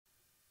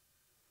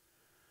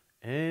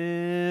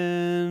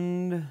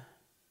And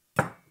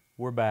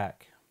we're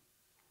back.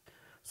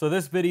 So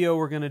this video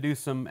we're going to do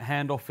some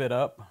handle fit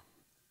up,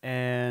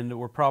 and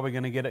we're probably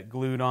going to get it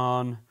glued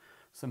on,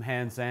 some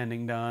hand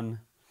sanding done,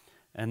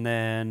 and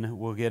then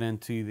we'll get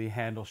into the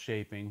handle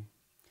shaping.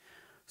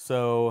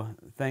 So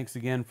thanks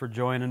again for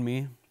joining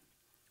me.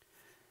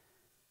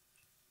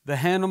 The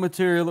handle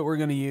material that we're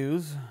going to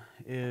use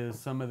is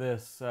some of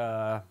this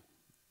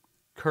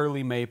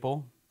curly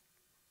maple.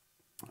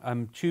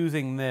 I'm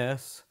choosing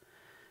this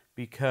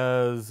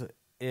because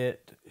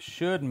it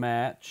should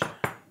match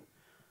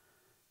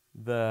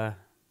the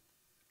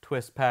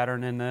twist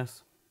pattern in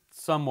this.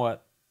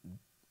 Somewhat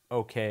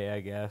okay, I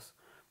guess.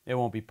 It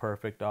won't be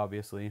perfect,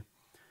 obviously.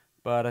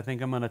 But I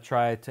think I'm going to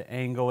try to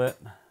angle it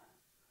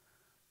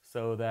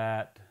so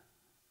that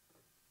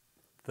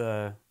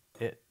the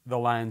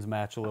lines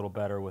match a little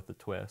better with the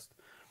twist.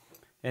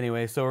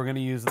 Anyway, so we're going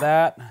to use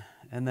that.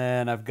 And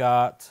then I've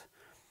got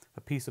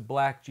a piece of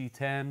black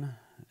G10,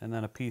 and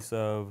then a piece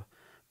of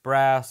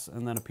brass,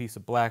 and then a piece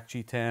of black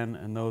G10,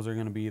 and those are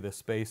going to be the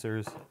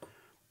spacers,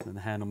 and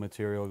the handle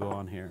material will go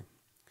on here.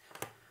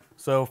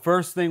 So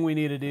first thing we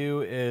need to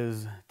do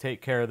is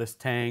take care of this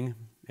tang.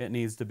 It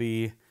needs to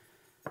be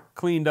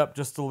cleaned up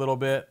just a little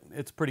bit.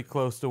 It's pretty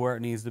close to where it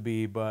needs to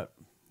be, but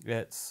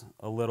it's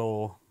a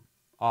little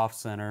off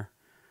center.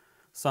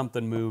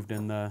 Something moved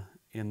in the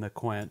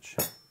quench,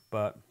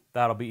 but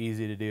that'll be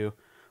easy to do.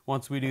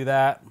 Once we do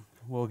that,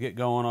 we'll get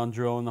going on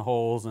drilling the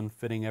holes and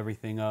fitting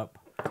everything up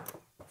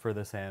for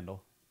this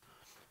handle.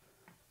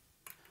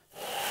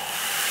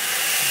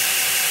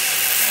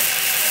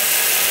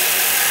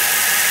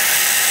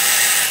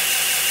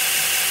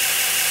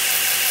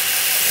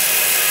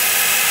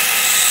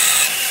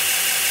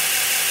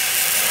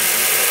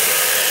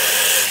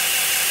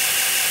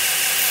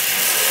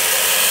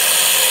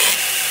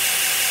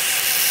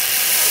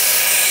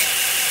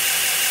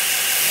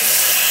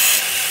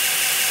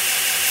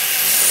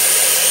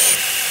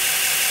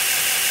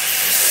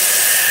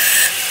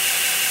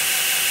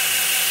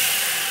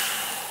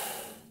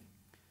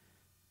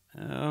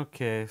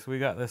 Okay, so we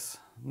got this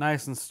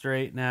nice and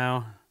straight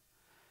now,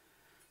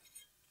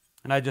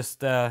 and I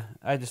just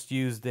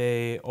used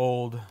a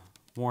old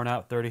worn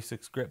out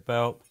 36 grip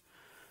belt,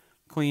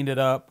 cleaned it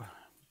up,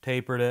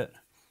 tapered it,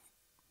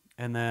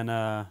 and then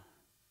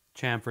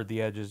chamfered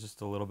the edges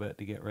just a little bit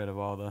to get rid of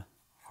all the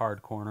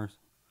hard corners.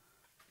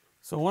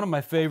 So one of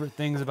my favorite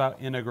things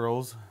about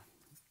integrals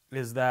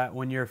is that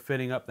when you're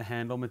fitting up the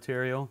handle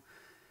material,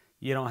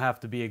 you don't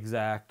have to be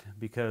exact,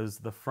 because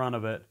the front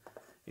of it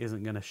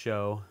isn't going to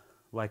show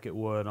like it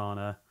would on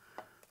a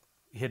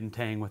hidden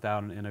tang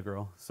without an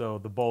integral. So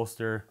the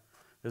bolster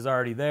is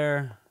already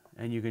there,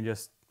 and you can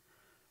just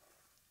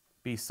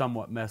be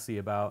somewhat messy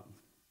about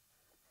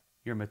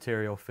your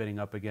material fitting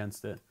up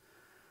against it.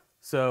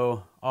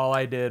 So all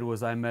I did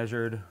was I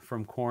measured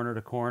from corner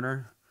to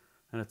corner,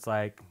 and it's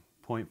like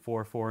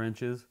 0.44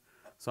 inches.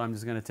 So I'm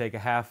just going to take a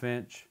 1/2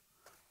 inch,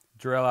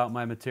 drill out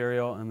my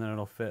material, and then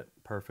it'll fit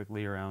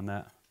perfectly around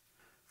that.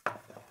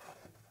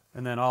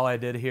 And then all I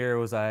did here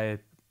was I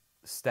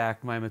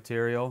stacked my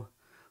material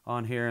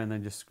on here and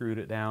then just screwed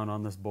it down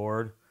on this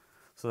board,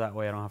 so that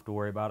way I don't have to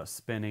worry about it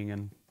spinning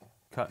and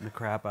cutting the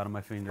crap out of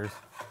my fingers.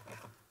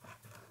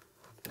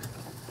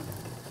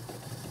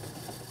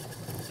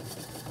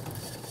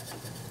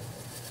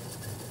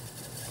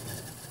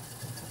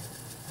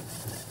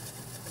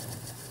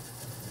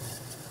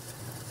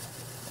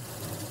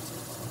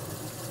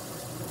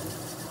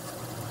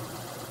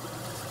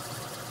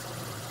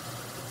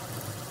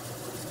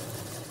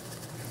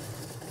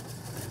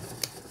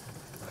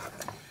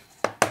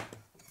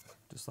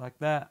 Just like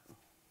that.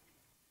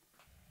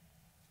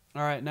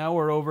 All right, now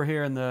we're over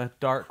here in the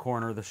dark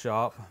corner of the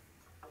shop.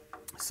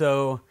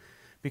 So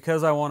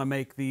because I want to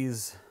make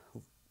these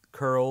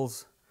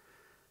curls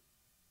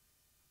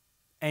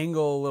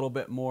angle a little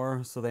bit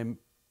more so they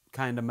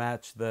kind of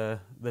match the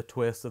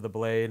twist of the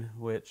blade,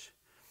 which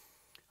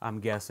I'm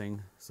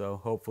guessing, so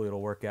hopefully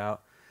it'll work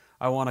out.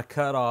 I want to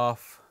cut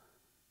off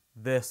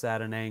this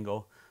at an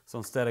angle. So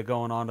instead of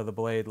going onto the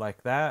blade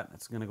like that,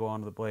 it's going to go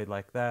onto the blade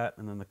like that,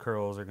 and then the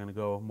curls are going to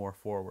go more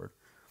forward.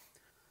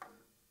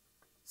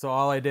 So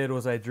all I did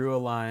was I drew a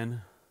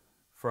line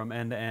from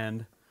end to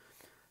end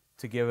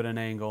to give it an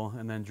angle,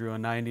 and then drew a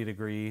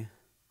 90-degree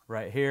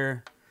right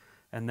here,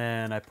 and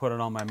then I put it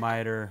on my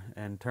miter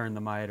and turned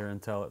the miter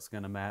until it's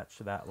going to match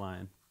that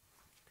line.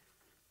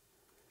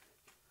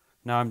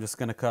 Now I'm just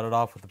going to cut it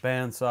off with a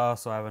bandsaw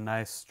so I have a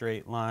nice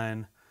straight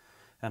line.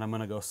 And I'm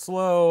going to go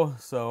slow,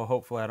 so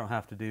hopefully I don't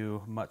have to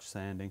do much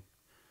sanding.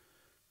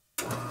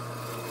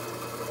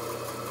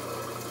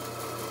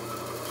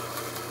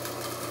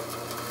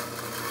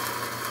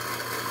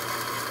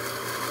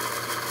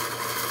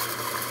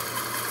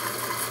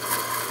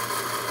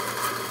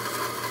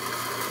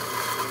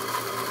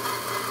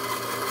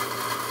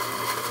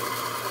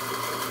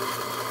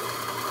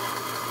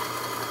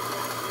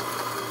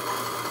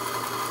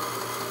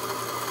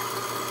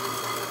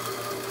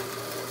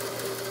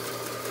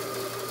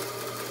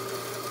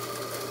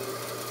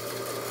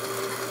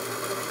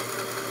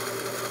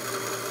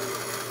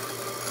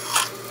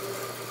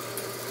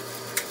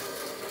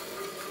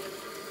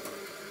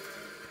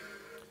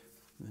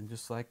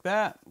 just like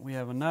that, we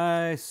have a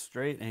nice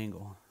straight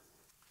angle.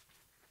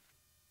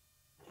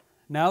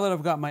 Now that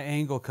I've got my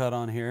angle cut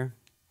on here,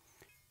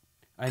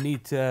 I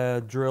need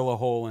to drill a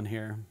hole in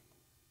here.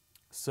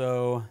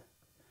 So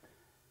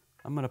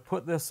I'm going to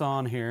put this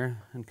on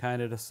here and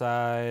kind of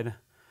decide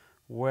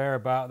where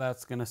about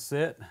that's going to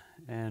sit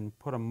and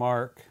put a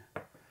mark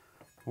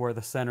where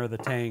the center of the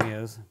tang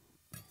is.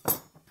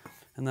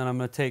 And then I'm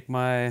going to take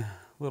my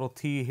little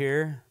T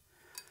here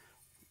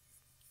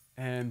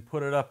and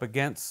put it up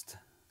against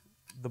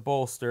the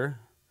bolster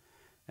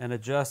and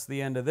adjust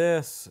the end of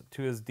this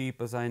to as deep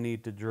as I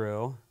need to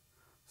drill.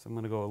 So I'm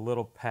going to go a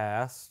little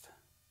past.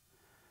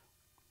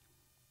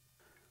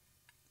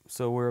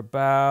 So we're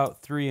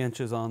about 3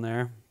 inches on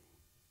there.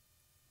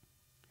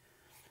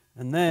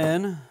 And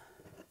then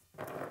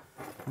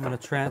I'm going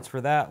to transfer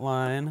that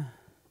line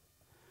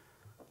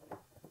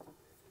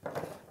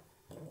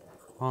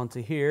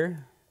onto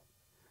here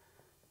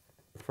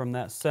from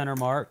that center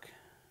mark.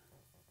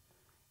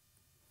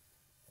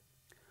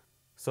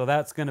 So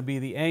that's going to be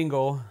the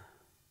angle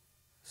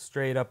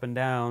straight up and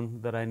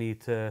down that I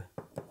need to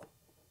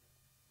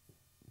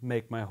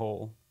make my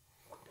hole.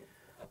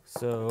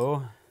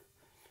 So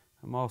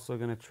I'm also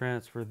going to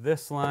transfer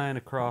this line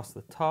across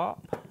the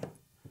top.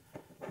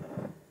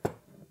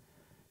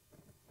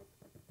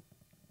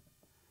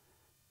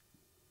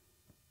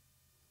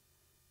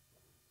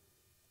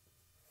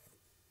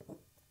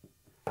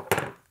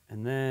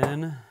 And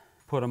then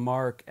put a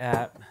mark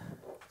at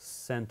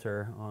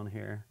center on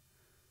here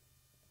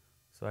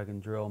so I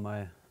can drill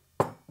my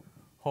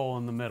hole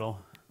in the middle.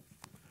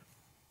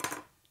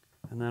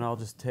 And then I'll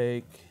just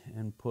take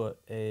and put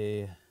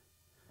a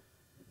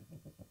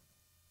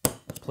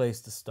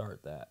place to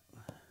start that.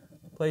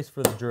 Place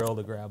for the drill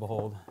to grab a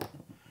hold.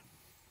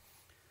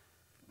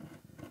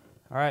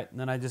 All right, and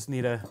then I just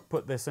need to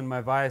put this in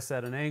my vise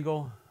at an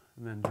angle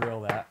and then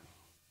drill that.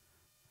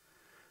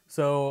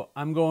 So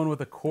I'm going with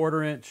a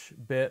 1/4 inch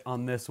bit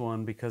on this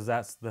one because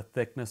that's the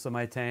thickness of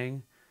my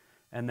tang.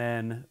 And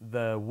then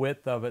the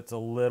width of it's a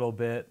little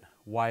bit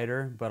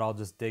wider, but I'll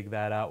just dig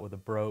that out with a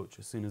broach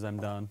as soon as I'm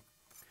done.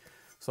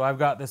 So I've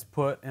got this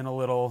put in a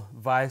little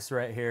vise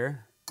right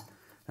here.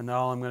 And then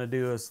all I'm going to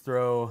do is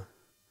throw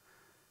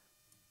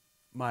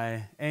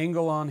my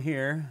angle on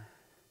here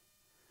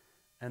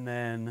and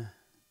then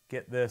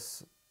get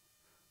this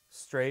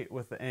straight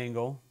with the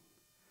angle,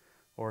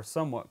 or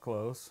somewhat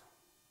close,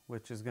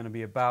 which is going to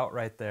be about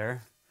right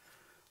there.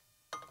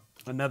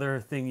 Another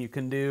thing you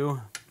can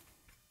do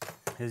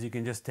is you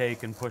can just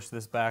take and push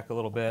this back a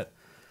little bit,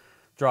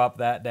 drop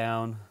that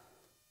down,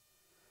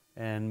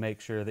 and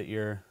make sure that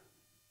you're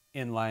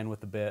in line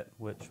with the bit,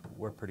 which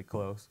we're pretty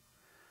close.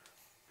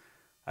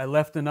 I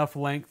left enough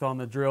length on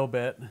the drill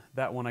bit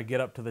that when I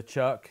get up to the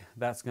chuck,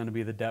 that's going to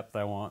be the depth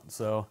I want.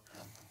 So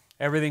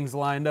everything's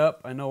lined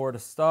up. I know where to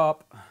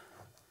stop.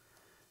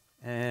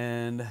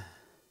 And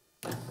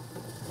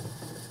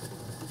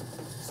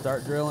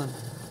start drilling.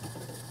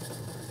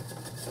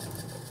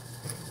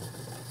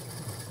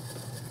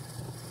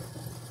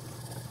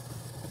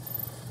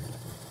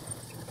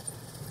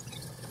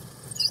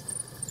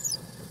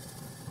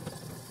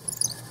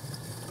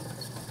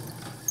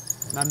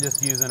 And I'm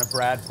just using a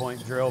brad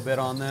point drill bit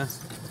on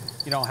this.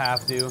 You don't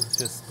have to, it's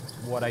just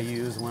what I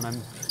use when I'm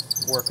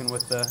working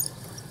with the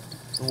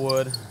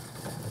wood.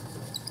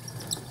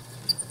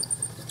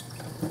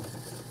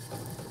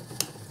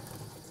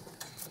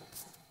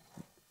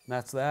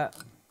 That's that.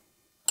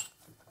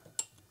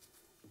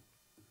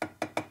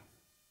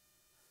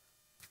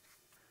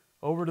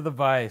 Over to the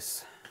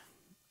vise.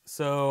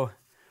 So,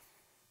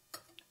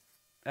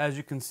 as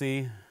you can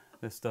see,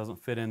 this doesn't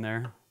fit in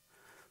there.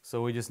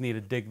 So we just need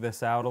to dig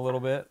this out a little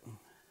bit.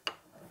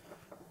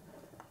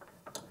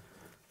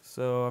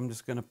 So I'm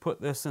just going to put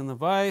this in the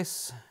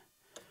vise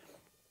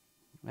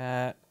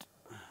at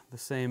the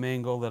same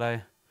angle that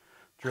I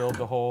drilled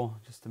the hole,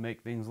 just to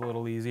make things a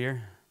little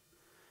easier.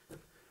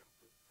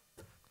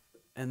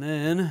 And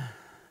then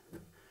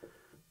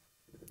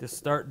just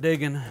start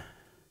digging.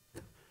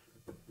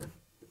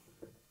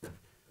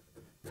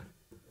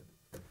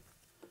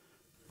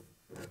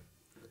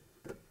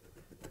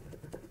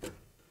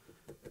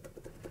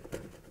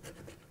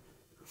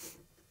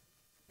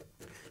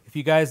 If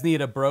you guys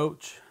need a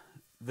broach,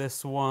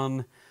 this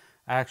one,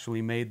 I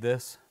actually made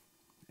this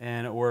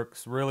and it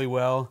works really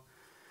well.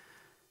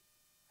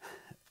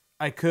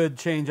 I could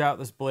change out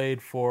this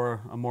blade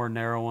for a more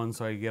narrow one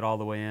so I could get all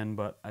the way in,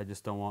 but I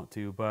just don't want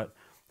to. But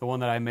the one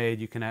that I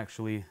made, you can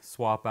actually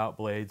swap out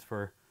blades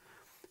for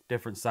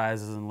different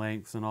sizes and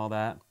lengths and all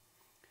that.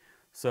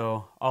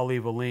 So I'll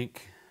leave a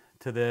link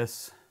to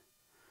this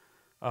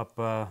up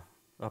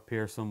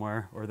here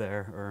somewhere, or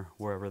there, or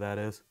wherever that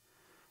is.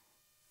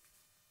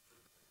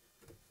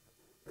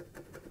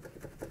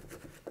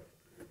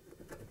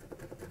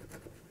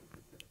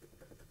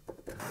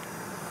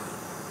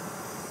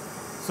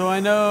 So I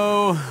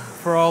know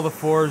for all the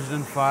Forged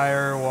in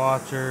Fire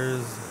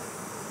watchers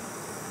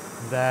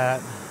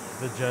that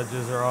the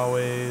judges are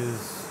always,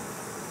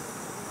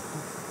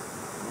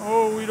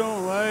 oh, we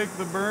don't like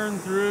the burn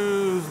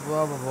throughs,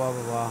 blah, blah, blah,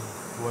 blah, blah,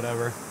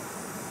 whatever.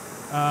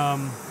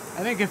 I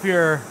think if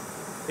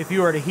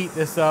you were to heat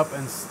this up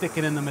and stick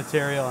it in the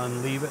material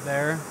and leave it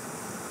there,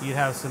 you'd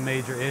have some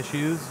major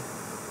issues.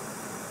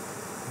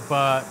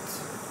 But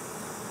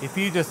if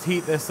you just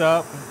heat this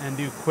up and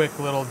do quick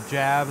little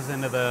jabs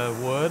into the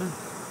wood,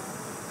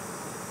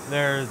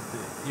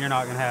 you're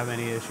not going to have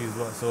any issues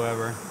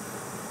whatsoever.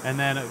 And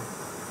then it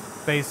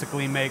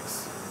basically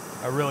makes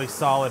a really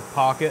solid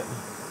pocket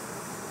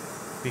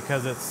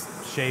because it's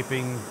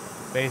shaping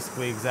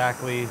basically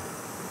exactly,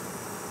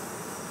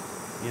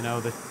 you know,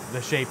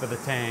 the shape of the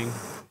tang.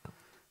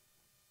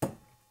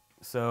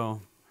 So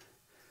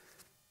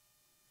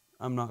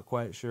I'm not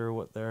quite sure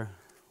what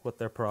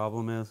their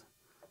problem is.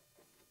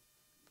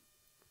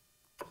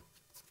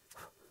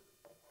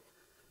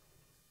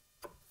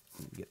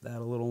 Get that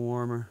a little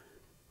warmer.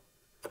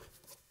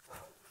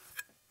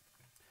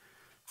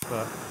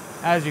 But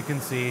as you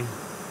can see,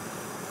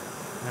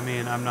 I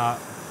mean, I'm not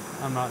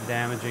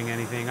damaging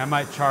anything. I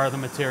might char the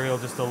material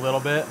just a little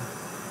bit,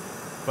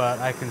 but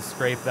I can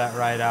scrape that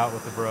right out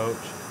with the broach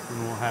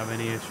and won't have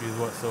any issues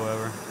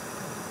whatsoever.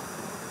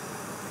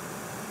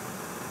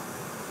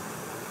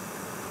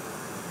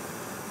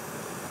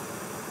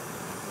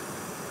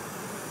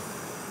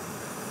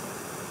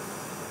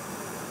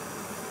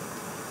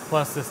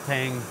 Plus this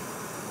tang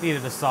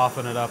needed to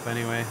soften it up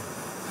anyway.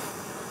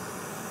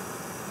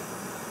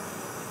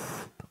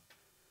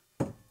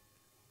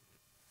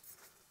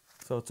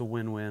 So it's a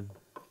win-win.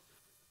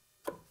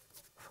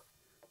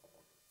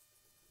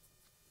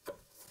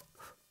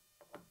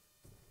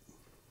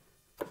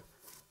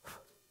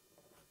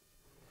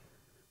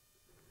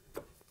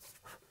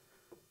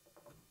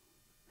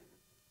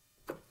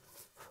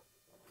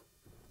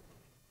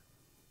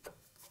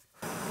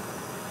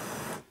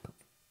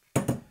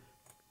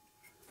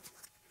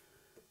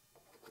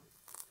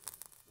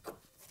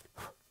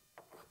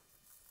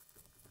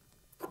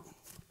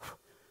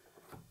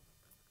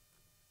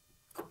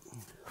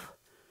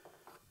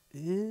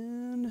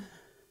 And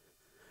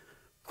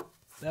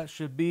that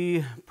should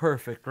be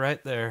perfect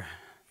right there.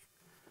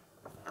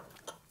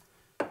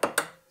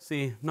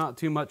 See, not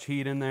too much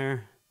heat in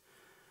there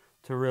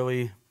to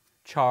really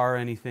char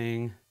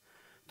anything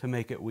to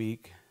make it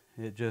weak.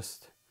 It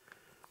just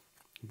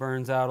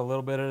burns out a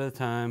little bit at a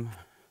time.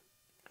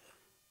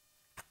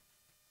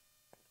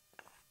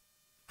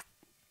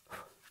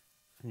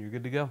 And you're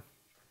good to go.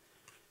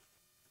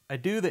 I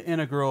do the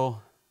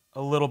integral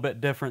a little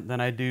bit different than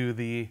I do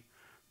the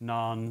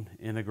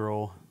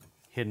non-integral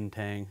hidden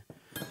tang.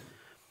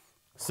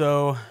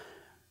 So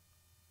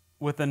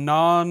with a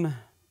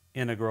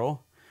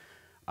non-integral,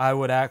 I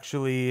would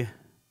actually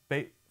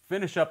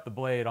finish up the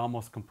blade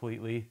almost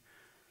completely,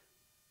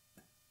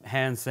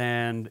 hand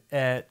sand,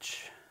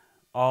 etch,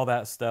 all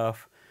that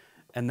stuff,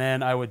 and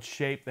then I would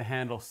shape the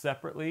handle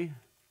separately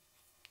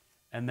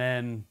and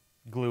then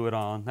glue it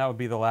on. That would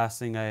be the last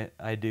thing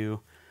I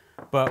do.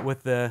 But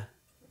with the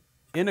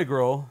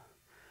integral,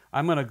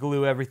 I'm going to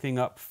glue everything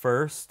up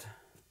first,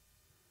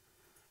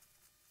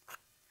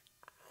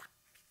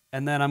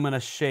 and then I'm going to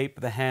shape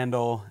the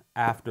handle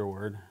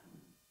afterward.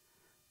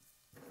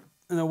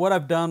 And then what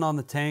I've done on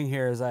the tang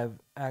here is I've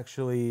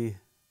actually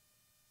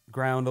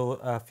ground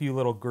a few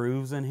little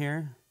grooves in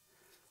here,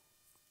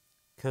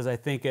 because I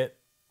think it,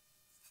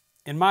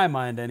 in my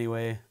mind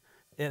anyway,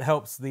 it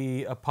helps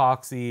the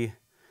epoxy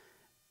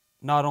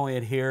not only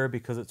adhere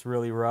because it's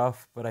really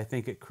rough, but I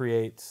think it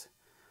creates,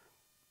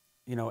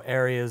 you know,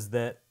 areas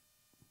that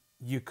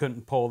you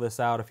couldn't pull this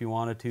out if you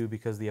wanted to,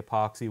 because the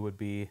epoxy would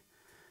be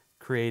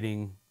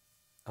creating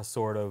a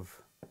sort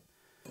of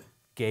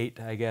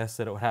gate, I guess,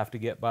 that it would have to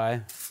get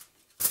by.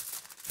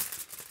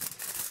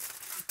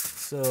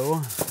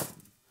 So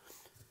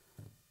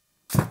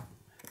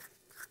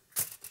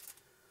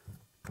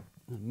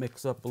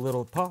mix up a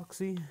little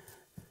epoxy.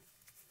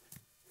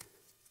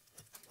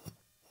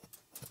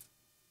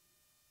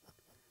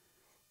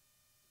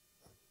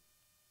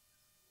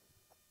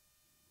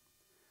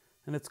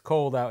 And it's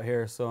cold out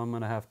here, so I'm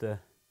going to have to,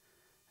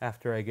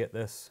 after I get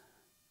this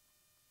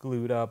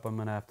glued up, I'm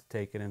going to have to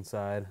take it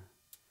inside.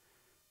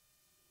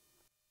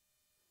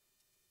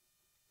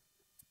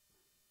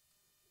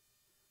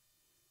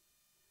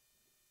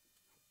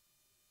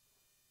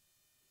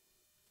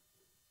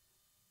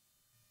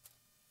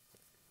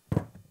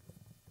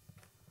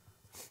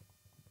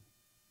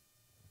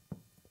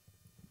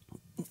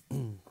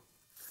 I'm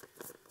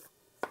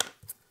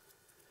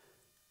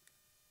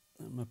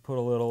going to put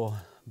a little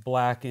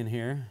black in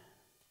here.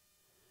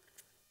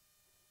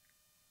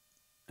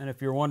 And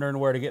if you're wondering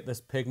where to get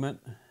this pigment,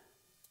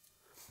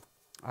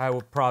 I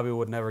probably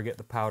would never get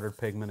the powdered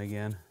pigment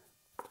again.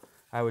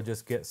 I would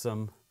just get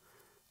some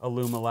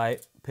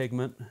Alumilite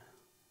pigment.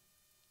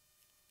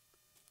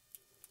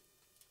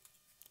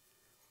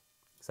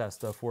 That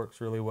stuff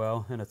works really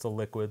well, and it's a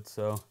liquid,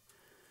 so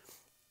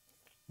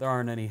there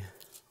aren't any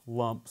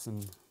lumps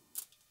and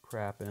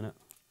crap in it.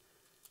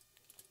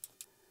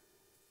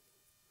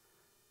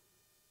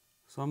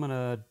 So I'm going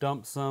to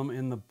dump some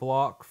in the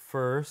block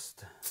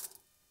first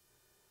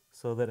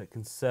so that it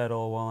can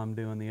settle while I'm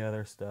doing the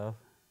other stuff.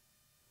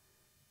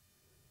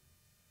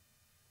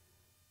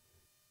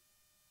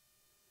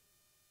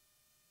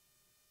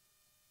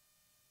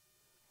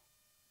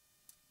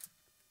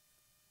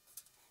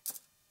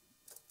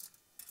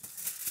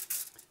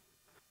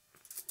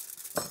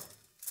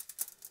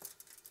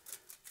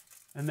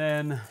 And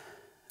then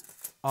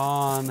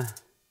on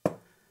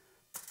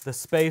the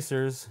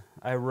spacers,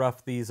 I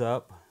roughed these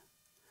up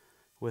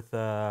with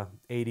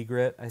 80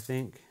 grit, I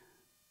think.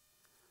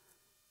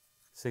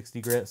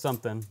 60 grit,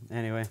 something.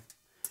 Anyway,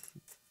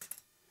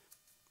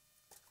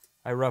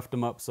 I roughed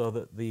them up so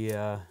that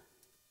the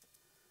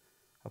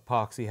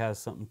epoxy has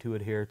something to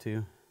adhere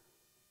to.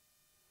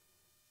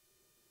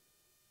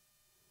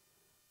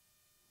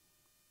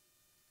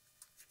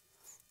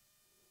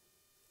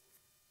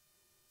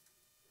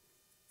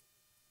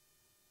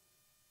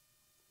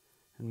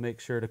 And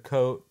make sure to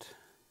coat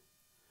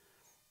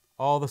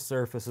all the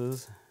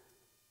surfaces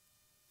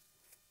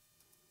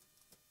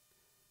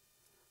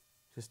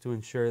just to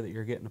ensure that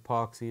you're getting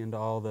epoxy into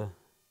all the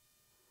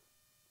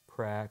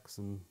cracks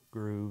and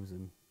grooves.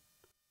 And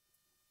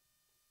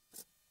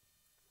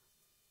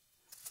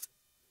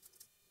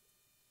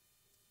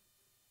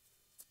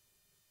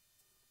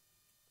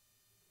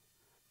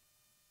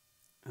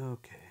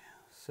okay,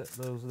 set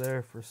those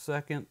there for a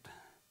second.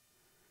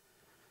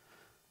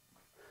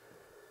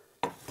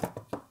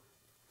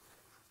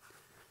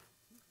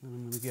 Then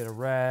I'm going to get a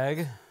rag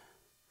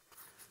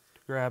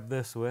to grab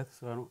this with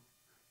so I don't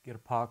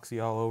get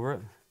epoxy all over it.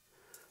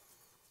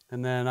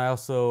 And then I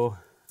also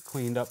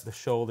cleaned up the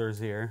shoulders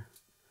here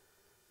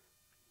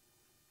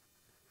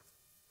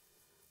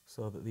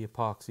so that the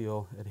epoxy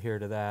will adhere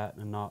to that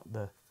and not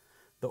the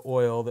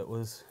oil that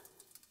was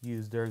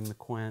used during the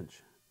quench.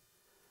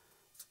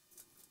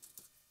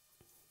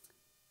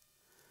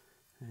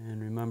 And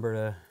remember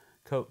to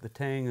coat the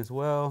tang as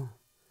well.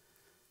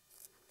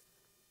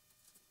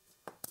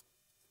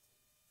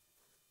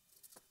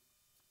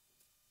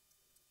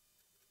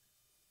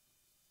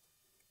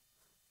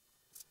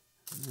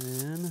 And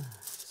then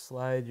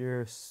slide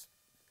your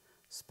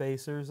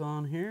spacers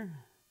on here.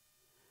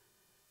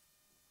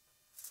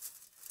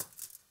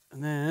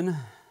 And then I'm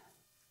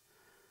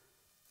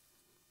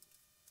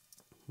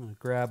going to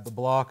grab the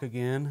block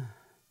again,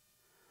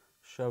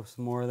 shove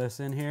some more of this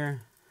in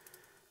here,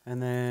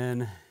 and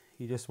then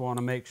you just want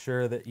to make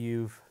sure that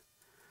you've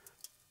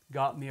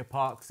gotten the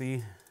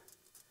epoxy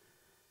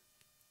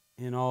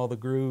in all the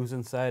grooves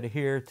inside of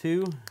here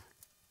too.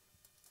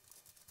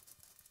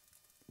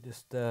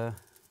 Just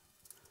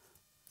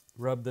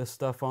rub this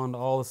stuff onto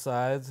all the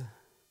sides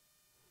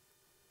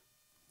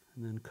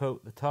and then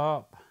coat the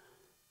top.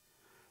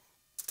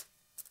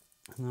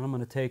 And then I'm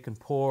going to take and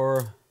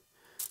pour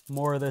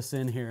more of this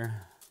in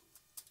here.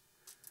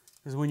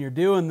 Because when you're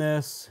doing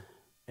this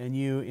and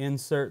you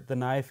insert the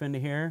knife into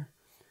here,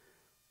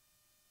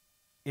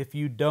 if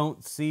you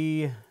don't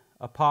see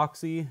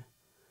epoxy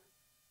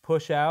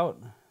push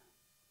out,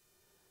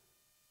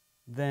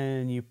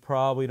 then you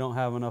probably don't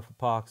have enough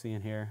epoxy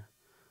in here.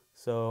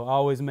 So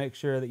always make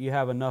sure that you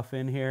have enough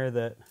in here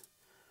that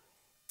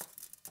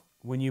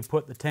when you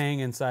put the tang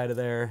inside of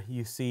there,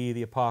 you see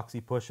the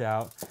epoxy push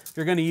out. If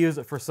you're going to use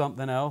it for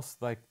something else,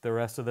 like the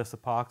rest of this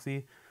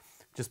epoxy,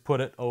 just put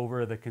it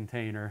over the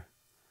container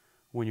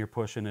when you're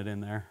pushing it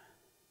in there.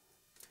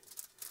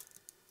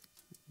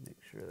 Make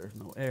sure there's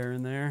no air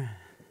in there.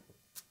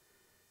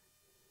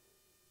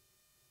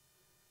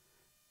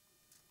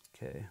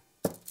 Okay.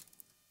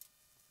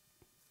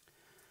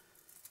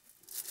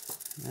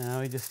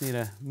 Now you just need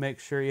to make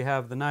sure you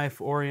have the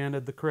knife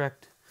oriented the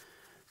correct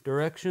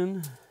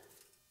direction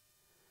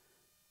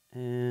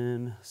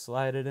and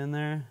slide it in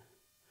there.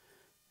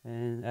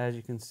 And as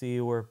you can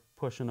see, we're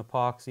pushing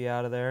epoxy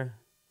out of there,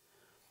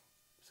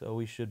 so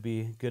we should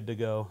be good to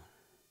go.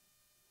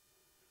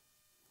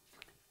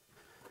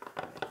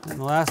 And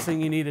the last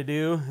thing you need to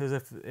do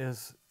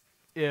is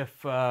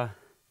if let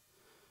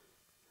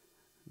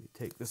me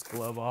take this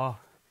glove off.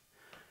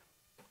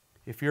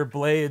 If your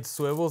blade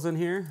swivels in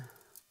here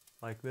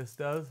like this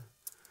does,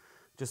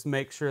 just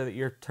make sure that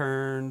you're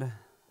turned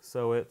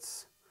so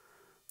it's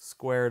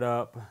squared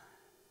up.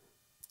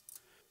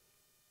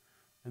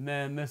 And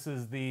then this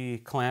is the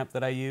clamp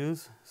that I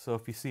use. So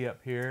if you see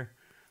up here,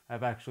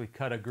 I've actually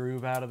cut a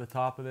groove out of the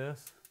top of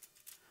this.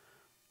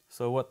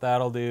 So what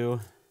that'll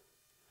do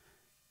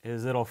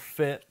is it'll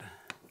fit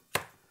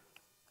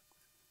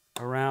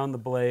around the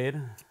blade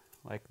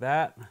like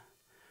that.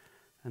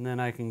 And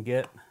then I can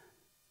get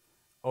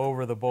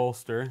over the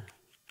bolster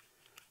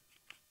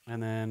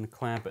and then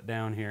clamp it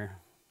down here.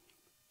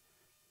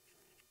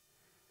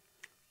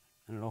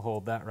 And it'll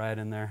hold that right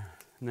in there.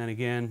 And then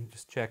again,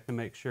 just check to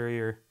make sure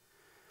you're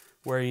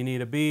where you need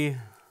to be.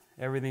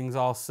 Everything's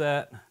all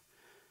set.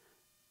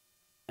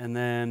 And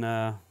then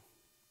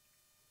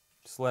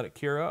just let it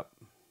cure up.